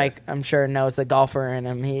 as Mike I'm sure knows, the golfer in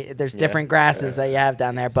him. There's different grasses that you have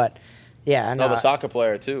down there, but. Yeah, no, the soccer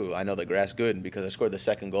player too. I know the grass good because I scored the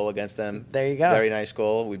second goal against them. There you go. Very nice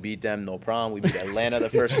goal. We beat them, no problem. We beat Atlanta the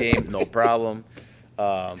first game, no problem.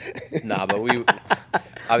 But we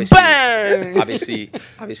obviously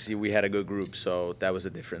we had a good group, so that was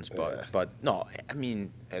the difference. But no, I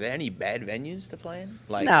mean, are there any bad venues to play in?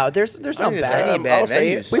 No, there's no bad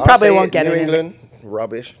venues. We probably won't get New England,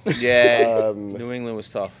 rubbish. Yeah, New England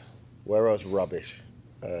was tough. Where else rubbish?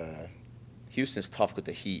 Houston's tough with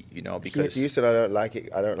the heat, because Houston, I don't like it.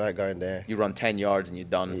 I don't like going there. You run 10 yards and you're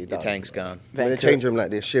done. Your tank's gone. In the change room,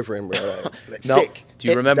 they're shivering, bro. Sick. Do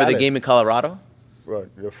you remember the game in Colorado? Bro,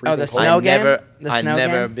 the snow game? I've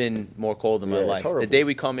never been more cold in my life. The day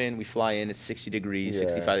we come in, we fly in. It's 60 degrees,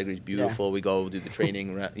 65 degrees, beautiful. Yeah. We go do the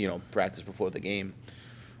training, practice before the game.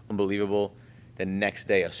 Unbelievable. The next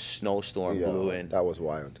day, a snowstorm blew in. That was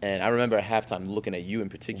wild. And I remember at halftime looking at you in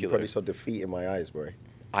particular. You probably saw defeat in my eyes, bro.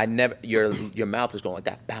 Your mouth was going like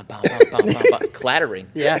that, bam, bam, bam, bam, bam, bam, clattering.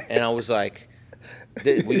 Yeah. And I was like,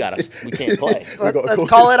 We can't play. Let's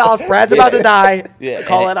call it off. Brad's about to die. Yeah,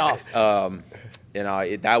 call it off.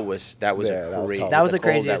 That was a crazy. That was the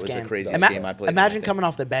craziest game. That was the craziest game I played. Imagine coming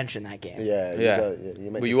off the bench in that game.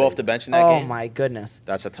 Were you off the bench in that game? Oh my goodness.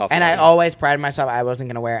 That's a tough. And one. I always prided myself. I wasn't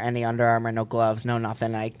gonna wear any Under Armour, no gloves, no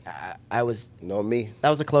nothing. I was. No me. That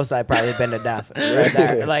was the closest I'd probably been to death. Right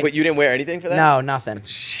there. Like, but you didn't wear anything for that? No, nothing.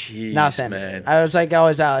 Jeez, nothing. Man. I was like,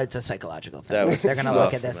 always out. It's a psychological thing. They're gonna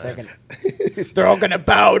look at this. Man. They're all gonna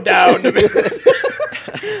bow down to me.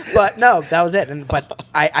 But no, that was it. But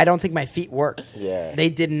I don't think my feet worked. Yeah. They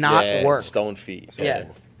did not work. Stone feet. Yeah.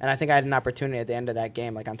 And I think I had an opportunity at the end of that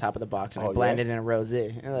game, like on top of the box, and I landed in a row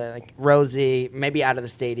Z. Like row Z, maybe out of the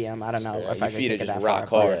stadium. I don't know if I could kick it that rock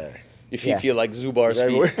far. Hard. Yeah. Your feet feel like Zubar's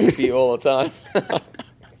feet all the time.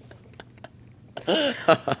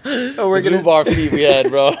 Zubar feet we had,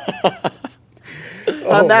 bro.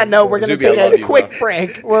 On that note, we're going to take a quick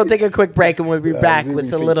break. We'll take a quick break, and we'll be back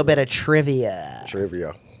with a little bit of trivia.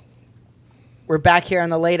 We're back here on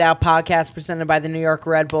the Lade Out podcast presented by the New York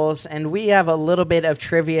Red Bulls, and we have a little bit of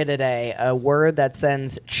trivia today, a word that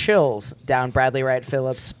sends chills down Bradley Wright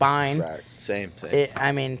Phillips' spine. Same.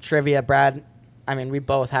 Trivia, Brad. We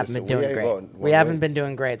both haven't been doing great. We haven't been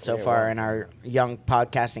doing great so far in our young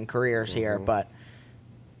podcasting careers here, but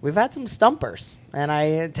we've had some stumpers.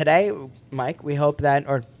 And today, Mike, we hope that,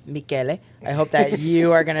 or Michele, I hope that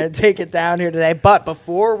you are going to take it down here today. But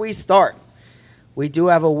before we start, we do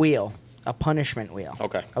have a wheel. A punishment wheel.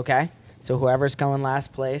 Okay? So whoever's going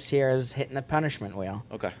last place here is hitting the punishment wheel.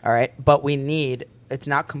 Okay. All right? But it's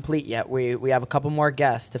not complete yet. We have a couple more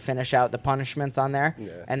guests to finish out the punishments on there.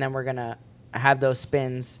 Yeah. And then we're going to have those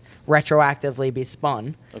spins retroactively be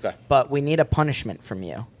spun. Okay. But we need a punishment from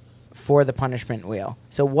you for the punishment wheel.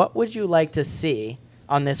 So what would you like to see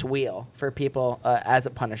on this wheel for people as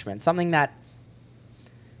a punishment? Something that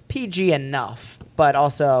PG enough, but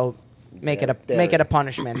also... Make it a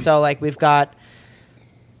punishment. So like we've got,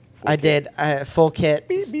 I did a full kit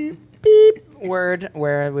beep word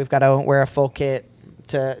where we've got to wear a full kit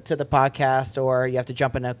to the podcast, or you have to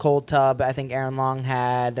jump in a cold tub. I think Aaron Long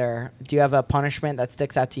had. Or do you have a punishment that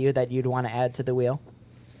sticks out to you that you'd want to add to the wheel?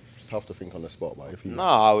 It's tough to think on the spot, but if you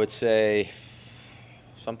I would say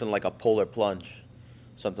something like a polar plunge.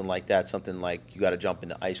 Something like that. Something like you got to jump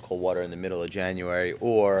into ice cold water in the middle of January,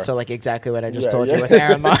 or so like exactly what I just told you with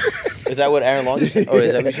Aaron Long. Is that what Aaron Long just? Oh,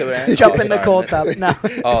 is that what you said with Aaron? Jump in the cold tub. No.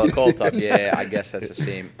 Oh, the cold tub. Yeah, I guess that's the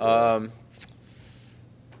same.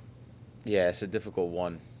 Yeah, it's a difficult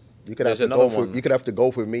one. You could have to golf with. You could have to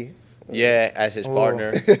golf with me. Yeah, as his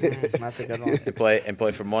partner. That's a good one. and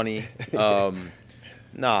play for money.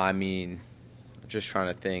 Just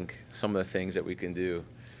trying to think some of the things that we can do.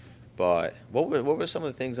 But what were some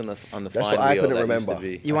of the things on the fine wheel I couldn't that remember.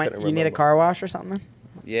 used to be? You need a car wash or something?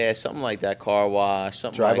 Yeah, something like that. Car wash.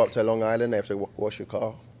 Drive up to Long Island. They have to wash your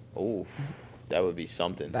car. Oh, that would be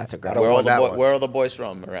something. That's a great one. Where are the boys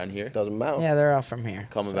from? Around here? Doesn't matter. Yeah, they're all from here.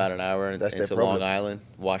 Come about an hour into Long Island,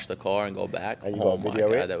 wash the car, and go back. And you oh my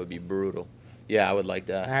God, that would be brutal. Yeah, I would like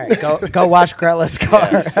that. All right, go wash Grella's car.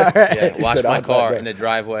 All right. Yeah, wash my car in the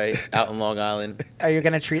driveway out in Long Island. Are you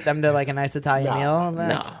gonna treat them to like a nice Italian meal?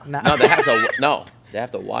 No, they have to. They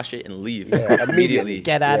have to wash it and leave immediately.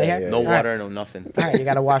 Get out of here. No water, no nothing. All right, you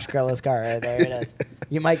gotta wash Grella's car. Right there it is.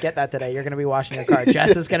 You might get that today. You're gonna be washing your car.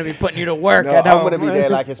 Jess is gonna be putting you to work. No, I'm gonna be there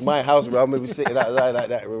like it's my house, bro. I'm gonna be sitting outside like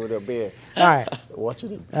that with a beer. All right.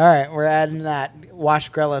 Watching him. All right, we're adding that. Wash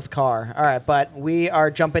Grella's car. All right, but we are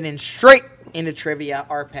jumping in straight into trivia.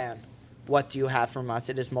 Arpan, what do you have from us?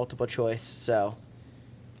 It is multiple choice, so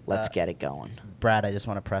let's get it going. Brad, I just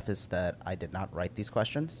want to preface that I did not write these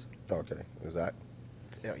questions. Okay, is that?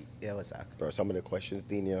 It was Zach. Bro, some of the questions,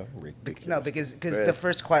 Dina, ridiculous. No, because the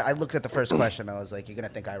first I looked at the first question. I was like, you're gonna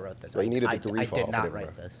think I wrote this. Bro, you need a degree I for did half of not them,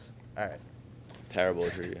 write bro. this. All right. Terrible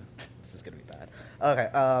trivia. This is gonna be bad. Okay.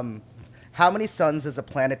 How many suns does the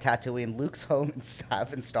planet Tatooine, Luke's home,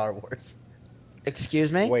 have in Star Wars?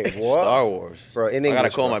 Excuse me? Wait, what? Star Wars. Bro, in English, I gotta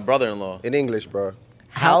call bro. my brother-in-law. In English, bro.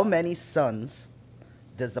 How many suns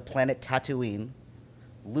does the planet Tatooine,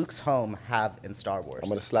 Luke's home, have in Star Wars? I'm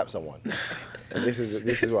gonna slap someone. And this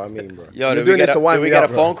is what I mean, bro. Yo, You're doing this to wind we me get up,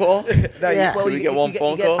 a phone call? No, Yeah. Do we get one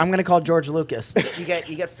phone call? I'm gonna call George Lucas. You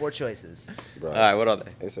get 4 choices. Bro. All right, what are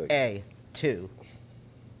they? It's A, 2,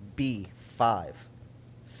 B, 5,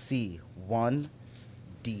 C, 1,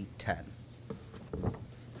 D, 10.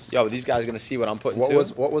 Yo, these guys are gonna see what I'm putting.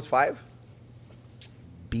 What was 5?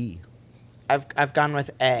 B. I've gone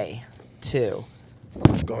with A, 2.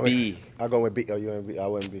 B. I'll go with B. Oh, you went B. I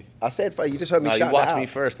went B. I said 5. You just heard me No, shout you watched that me out.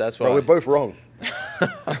 first. That's why. Bro, we're both wrong.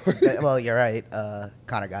 Well, you're right.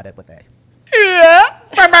 Connor got it with A. Yeah.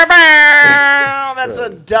 That's a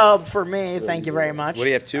dub for me. Thank you very much. What do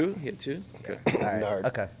you have, 2? You have 2? Okay. Right.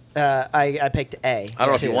 Okay. I picked A. I don't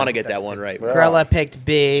know if you want to get that one right. Grella picked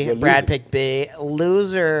B. You're Brad losing. picked B.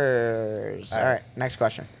 Losers. All right. Next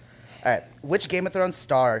question. All right. Which Game of Thrones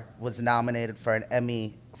star was nominated for an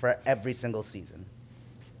Emmy for every single season?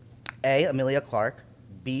 A. Amelia Clarke.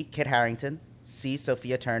 B. Kit Harington. C.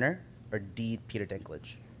 Sophia Turner. Or D. Peter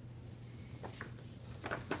Dinklage.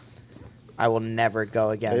 I will never go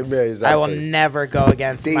against. Exactly. I will never go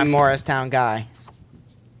against my Morristown guy.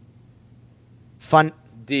 Fun.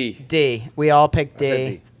 D. We all picked I said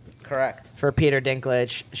D. D. Correct. For Peter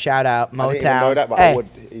Dinklage. Shout out Motown. I didn't even know that, but hey, I would.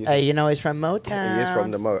 Hey, you know he's from Motown. He is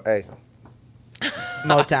from the Hey.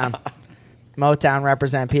 Motown. Motown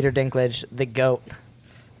represent Peter Dinklage, the GOAT.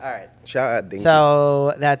 All right. Shout out Dinky.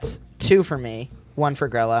 So that's 2 for me, 1 for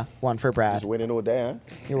Grella, 1 for Brad. Just winning all day,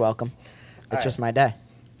 huh? You're welcome. It's All just right. my day.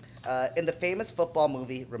 In the famous football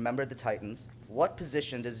movie Remember the Titans, what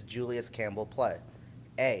position does Julius Campbell play?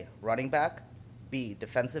 A. Running back. B.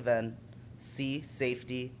 Defensive end. C.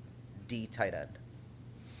 Safety. D. Tight end.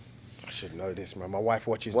 I should know this, man. My wife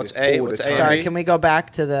watches What's this A? all What's the A? time. Sorry, can we go back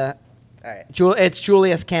to the... All right. It's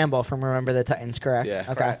Julius Campbell from Remember the Titans, correct? Yeah.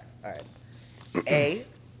 Okay. Correct. All right. A.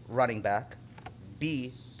 Running back.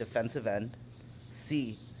 B. Defensive end.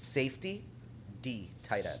 C. Safety. D.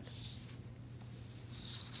 Tight end.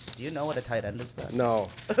 Do you know what a tight end is, Brad? No.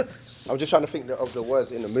 I was just trying to think of the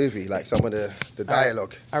words in the movie, like some of the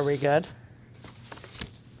dialogue. Are we good?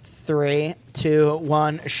 3, 2,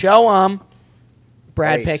 1. Show 'em.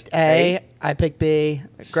 Brad Ace. picked A. A. I picked B.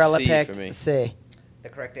 Grella C for picked me. C. The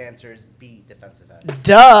correct answer is B. Defensive end.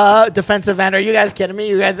 Duh. Defensive end. Are you guys kidding me?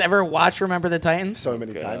 You guys ever watch Remember the Titans? So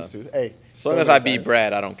many times, too. Hey. As long as I beat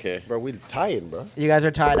Brad, I don't care. Bro, we're tying, bro. You guys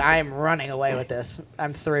are tied. I am running away with this.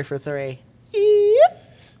 I'm 3 for 3.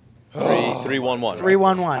 3-1-1.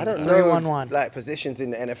 3-1-1. I don't 3-1-1. know, like, positions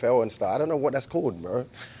in the NFL and stuff. I don't know what that's called, bro.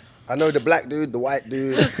 I know the black dude, the white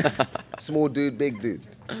dude, small dude, big dude.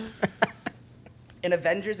 In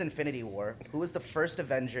Avengers Infinity War, who was the first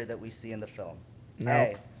Avenger that we see in the film? No.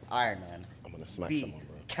 A. Iron Man. I'm going to smack B. someone,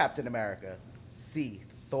 bro. Captain America. C.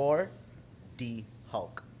 Thor. D.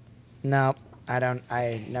 Hulk. No, I don't.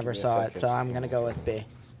 I never Give me a saw it, second. so I'm gonna go with B.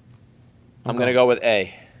 I'm going to go with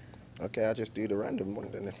A. Okay, I'll just do the random one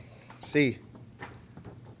then. C.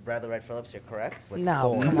 Bradley Wright Phillips, you're correct. With No,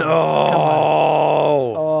 Thor. come on.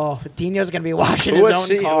 Oh. Oh, Dino's gonna be washing Who his was own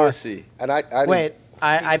C? Who car. was C? And I Wait, C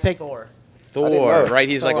I was picked. Thor. I didn't Thor, know. right?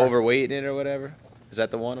 He's like Thor. overweight in it or whatever. Is that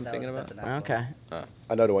the one I'm thinking That's about? the next Okay, one.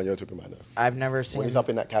 I know the one you're talking about now. I've never seen. When he's up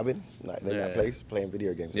in that cabin, like in that Yeah. place, playing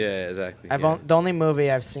video games. Yeah, exactly. The only movie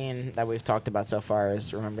I've seen that we've talked about so far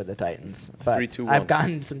is Remember the Titans. But 3, 2, I've 1.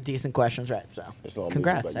 gotten some decent questions right. So It's not a movie,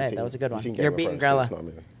 congrats. but Hey, you've seen- that was a good you've one. seen Game You're of beating Thrones, so Grella. it's not a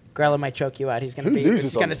movie. Grella might choke you out. He's gonna Who be. loses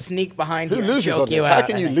He's on gonna this? sneak behind Who you and loses on choke you this? out. How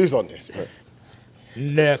can I you think. lose on this, bro?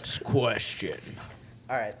 Next question.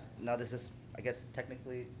 All right. Now this is, I guess,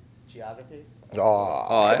 technically geography. Oh,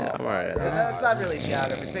 I'm all right. It's not really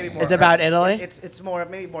geography. It's maybe more. Is it about Italy? It's more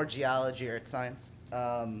maybe more geology or science.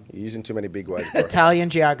 You're using too many big words, bro. Italian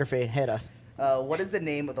geography. Hit us. What is the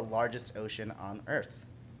name of the largest ocean on Earth?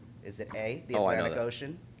 Is it A, the Oh, I know Atlantic that.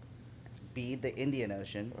 Ocean, B, the Indian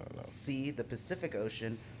Ocean, C, the Pacific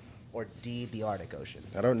Ocean, or D, the Arctic Ocean?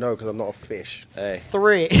 I don't know because I'm not a fish. Hey,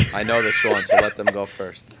 3. I know this one, so let them go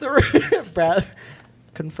first. 3. Brad.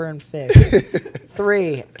 Confirmed fish.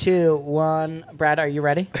 3, 2, 1. Brad, are you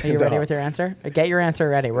ready? Are you ready with your answer? Get your answer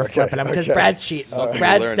ready. We're Okay, flipping them because okay. Brad's cheating. Something you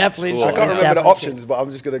Brad's learn in definitely school. I I can't know. remember the definitely options, but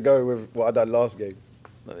I'm just going to go with what I done last game.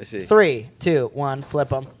 Let me see. 3, 2, 1. Flip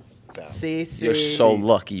them. Damn. C, C. You're so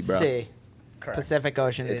lucky, bro. C. Correct. Pacific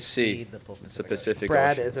Ocean. It's C. the It's the Pacific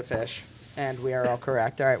Brad Ocean. is a fish. And we are all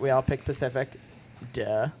correct. All right, we all picked Pacific.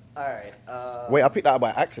 Duh. All right. Wait, I picked that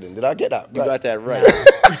by accident. Did I get that? You got that right.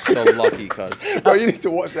 So lucky, cuz. Bro, you need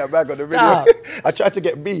to watch that back on the video. Stop. I tried to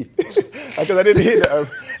get B because I didn't hear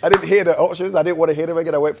the options. I didn't want to hear them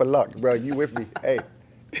again. I went for luck, bro. You with me? Hey,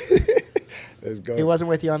 let's go. He wasn't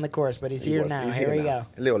with you on the course, but he's He here was- now. he's Here we now. go.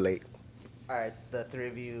 A little late. All right. The three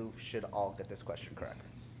of you should all get this question correct.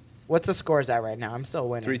 What's the scores at right now? I'm still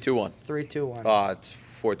winning. 3-2-1. 3, 2, 1. It's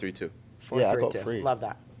 4-3-2. 4, Yeah, I 3, got 2. 3. Love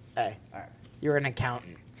that. Hey, All right. you're an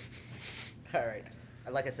accountant. All right.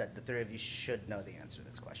 Like I said, the three of you should know the answer to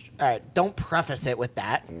this question. All right, don't preface it with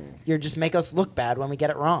that. You just make us look bad when we get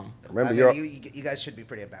it wrong. Remember, I mean, you're you guys should be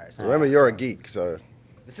pretty embarrassed. you're a geek, so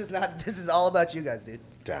This is all about you guys, dude.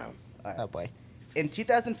 damn. Oh boy. In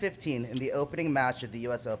 2015, in the opening match of the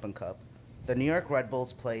U.S. Open Cup, the New York Red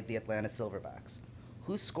Bulls played the Atlanta Silverbacks.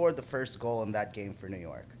 Who scored the first goal in that game for New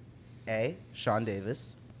York? A. Sean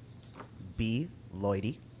Davis. B.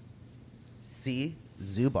 Lloydie. C.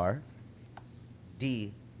 Zubar,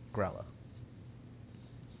 D, Grella.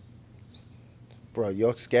 Bro,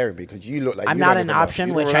 you're scaring me because you look like I'm you not don't an remember. option,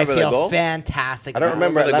 You which don't I remember the feel goal? fantastic I don't about.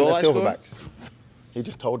 remember the Atlanta goal I Silverbacks. He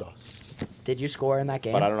just told us. Did you score in that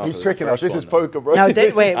game? But I don't know. He's if it was tricking the us. first This is one, though. poker, bro. No,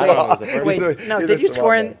 This wait, is I don't know if it was the first wait. one. No, He's did a you smart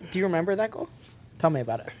score in? guy. Do you remember that goal? Tell me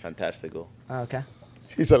about it. Fantastic goal. Oh, okay.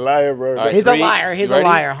 He's a liar, bro. All right, He's a three. liar. He's You a ready?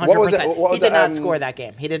 liar. What was 100%. it? What He was did the, not score that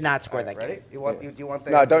game. He did not score that Ready? game. Do you want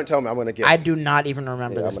the No, answers? don't tell me. I'm going to guess. I do not even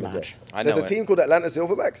remember Yeah, this I'm gonna match. guess. I There's know a it. team called Atlanta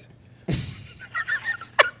Silverbacks?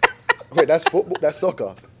 Wait, that's football? That's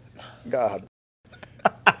soccer? God.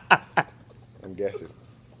 I'm guessing.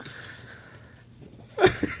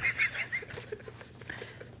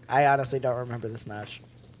 I honestly don't remember this match.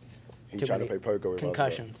 He's Too trying to many play poker with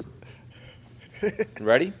concussions.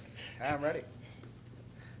 Ready? I'm ready.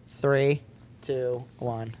 3, 2,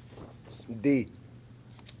 1. us, bro. D.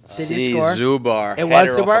 Did See, you score? Zubar. It was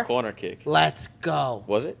Header off Zubar? a corner kick. Let's go.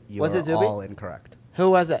 Was it? You Was are it Zuby? all incorrect. Who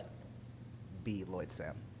was it? B, Lloyd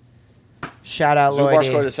Sam. Shout out Zubar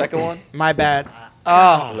scored Lloyd. the second one? My bad.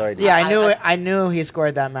 Oh, Lloyd. yeah, I knew it. I knew he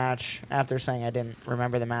scored that match after saying I didn't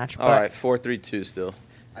remember the match. All But right, 4-3-2 still.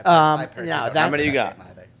 I personally no, don't that's- How many you remember got?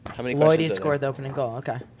 either. How many Lloydie questions are scored the there? opening goal.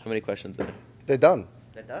 Okay, How many questions are there? They're done.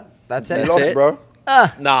 They're done. that's You it. lost, it? bro.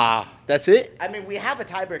 Nah, that's it? I mean, we have a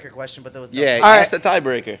tiebreaker question, but there was no. Yeah, All right. that's the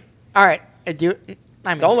tiebreaker. All right. Do you,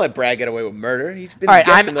 I mean, Don't let Brad get away with murder. He's been all right,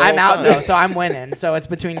 guessing I'm the whole out time. though, so I'm winning. So it's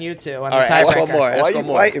between you two and All the right, ask tiebreaker. one more. Why Ask you one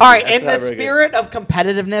more. fighting All me? right, That's in the tiebreaker. spirit of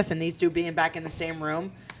competitiveness and these two being back in the same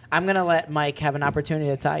room, I'm gonna let Mike have an opportunity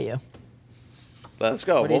to tie you. Let's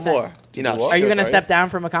go. What do you One think? more. You're not What? Are you shook, gonna right? step down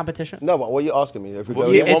from a competition? No, but what are you asking me? If we Well,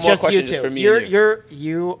 go yeah, again? one It's more just question you just two. for me and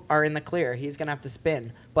You are in the clear. He's gonna have to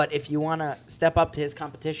spin. But if you wanna step up to his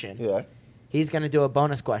competition, Yeah, he's gonna do a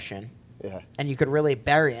bonus question, yeah. and you could really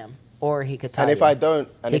bury him, or he could tie And you. if I don't,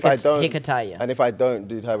 and He if I could- don't, he could tie you. And if I don't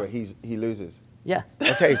do tiebreak, he loses. Yeah.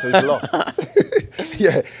 Okay, so he's lost.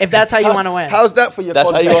 Yeah. If that's how you want to win. How's that for your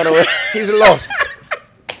That's how you content? wanna win? He's lost.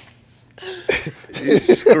 You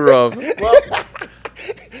scrub.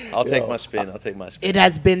 I'll take Yo. my spin. I'll take my spin. It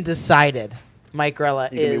has been decided. Mike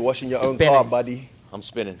Grella You can is be washing your own spinning. car, buddy. I'm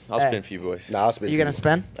spinning. I'll Hey. spin for you boys. Nah, I'll spin. You for gonna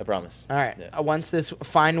spin? I promise. All right. Yeah. Once this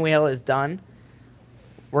fine wheel is done,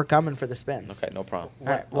 we're coming for the spins. Okay, no problem. All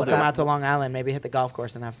right. We'll What come hap- out to Long Island, maybe hit the golf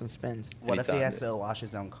course and have some spins. What if he Anytime, has to wash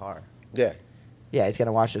his own car? Yeah. Yeah, he's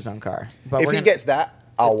gonna wash his own car. But If we're he gonna- gets that,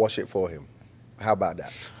 I'll wash it for him. How about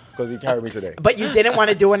that? Because he carried me today. But you didn't want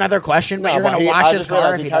to do another question, but No, you're gonna I wash his just car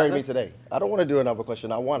realized if he he carried does me it? today. I don't want to do another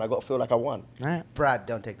question. I won. I got to feel like I won. All right. Brad,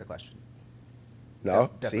 don't take the question.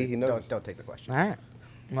 No, Definitely see, he knows. Don't take the question. All right.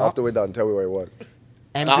 Well, After we're done, tell me where it was.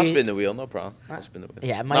 I'll spin the wheel. No problem. I'll spin the wheel.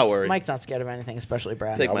 Yeah, not worried. Mike's not scared of anything, especially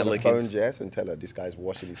Brad. Take I'm my gonna lickings. phone Jess and tell her this guy's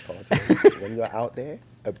washing his car today. When you're out there,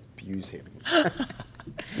 abuse him.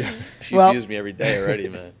 She Well- views me every day already,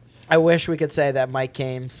 man. I wish we could say that Mike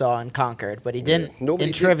came, saw, and conquered, but he didn't Nobody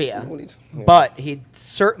in did. trivia. Nobody- yeah. But he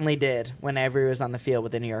certainly did whenever he was on the field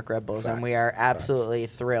with the New York Red Bulls, and we Facts. are absolutely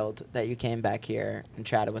thrilled that you came back here and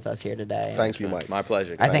chatted with us here today. Thank you, Mike. My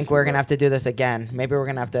pleasure. I guys. think we're gonna have to do this again. Maybe we're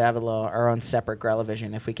gonna have to have our own separate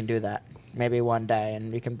Grella-vision if we can do that. Maybe one day, and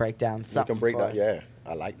we can break down You something. can break for that. us. Yeah,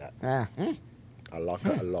 I like that. Yeah. I like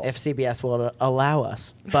that a lot. If CBS will allow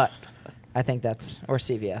us, but I think or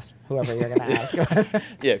CVS, whoever you're gonna ask.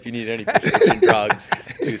 Yeah, if you need any prescription drugs,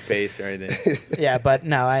 toothpaste, or anything. Yeah, but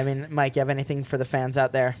no, I mean, Mike, you have anything for the fans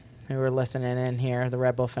out there who are listening in here, the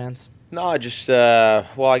Red Bull fans? No, just well,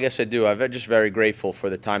 I guess I do. I'm just very grateful for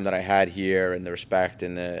the time that I had here and the respect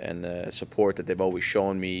and the support that they've always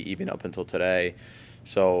shown me, even up until today.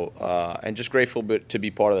 So, and just grateful to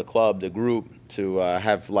be part of the club, the group, to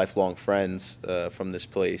have lifelong friends from this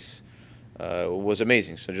place was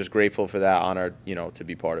amazing. So, just grateful for that, honored, to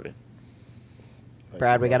be part of it.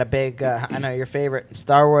 Brad, we got a big, I know your favorite,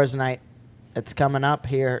 Star Wars night. It's coming up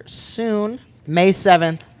here soon, May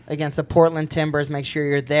 7th against the Portland Timbers. Make sure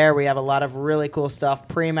you're there. We have a lot of really cool stuff,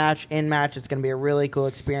 pre-match, in-match. It's going to be a really cool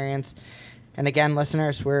experience. And again,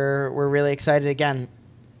 listeners, we're really excited. Again,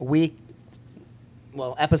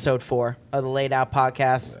 episode 4 of the Lade Out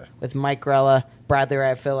podcast with Mike Grella, Bradley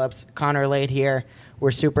Wright Phillips, Connor Lade here.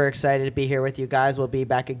 We're super excited to be here with you guys. We'll be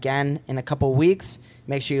back again in a couple weeks.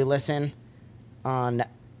 Make sure you listen on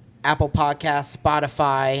Apple Podcasts,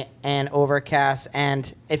 Spotify, and Overcast.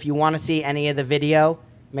 And if you want to see any of the video,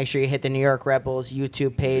 make sure you hit the New York Red Bulls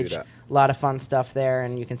YouTube page. that. A lot of fun stuff there,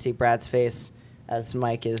 and you can see Brad's face as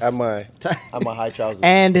Mike is... And my high trousers.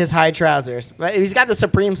 and his high trousers. But he's got the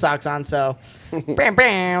Supreme socks on, so bam,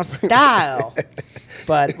 bam, style.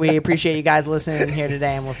 But we appreciate you guys listening here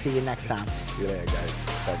today, and we'll see you next time. See you later, guys.